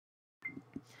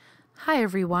Hi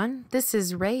everyone, this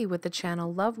is Ray with the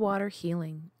channel Lovewater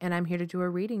Healing, and I'm here to do a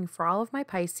reading for all of my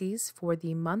Pisces for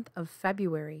the month of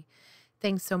February.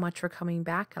 Thanks so much for coming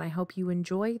back, and I hope you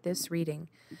enjoy this reading.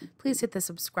 Please hit the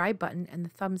subscribe button and the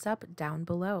thumbs up down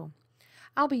below.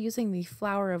 I'll be using the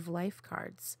Flower of Life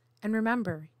cards, and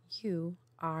remember, you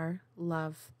are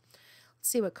love. Let's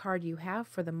see what card you have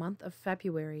for the month of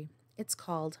February. It's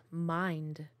called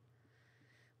Mind.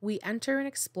 We enter and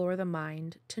explore the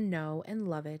mind to know and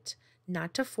love it,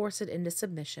 not to force it into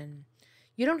submission.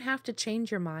 You don't have to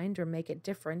change your mind or make it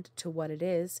different to what it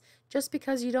is just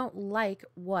because you don't like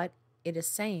what it is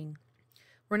saying.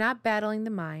 We're not battling the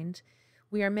mind.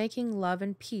 We are making love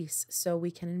and peace so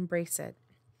we can embrace it.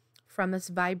 From this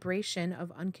vibration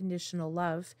of unconditional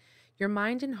love, your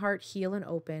mind and heart heal and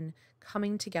open,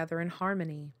 coming together in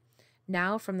harmony.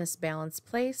 Now, from this balanced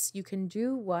place, you can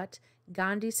do what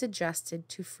Gandhi suggested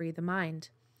to free the mind.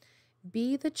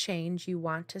 Be the change you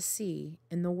want to see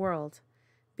in the world.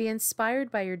 Be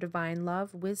inspired by your divine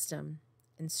love, wisdom,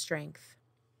 and strength.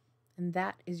 And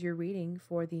that is your reading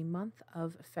for the month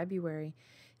of February.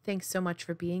 Thanks so much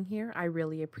for being here. I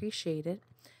really appreciate it.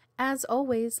 As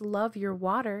always, love your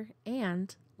water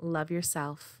and love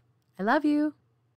yourself. I love you.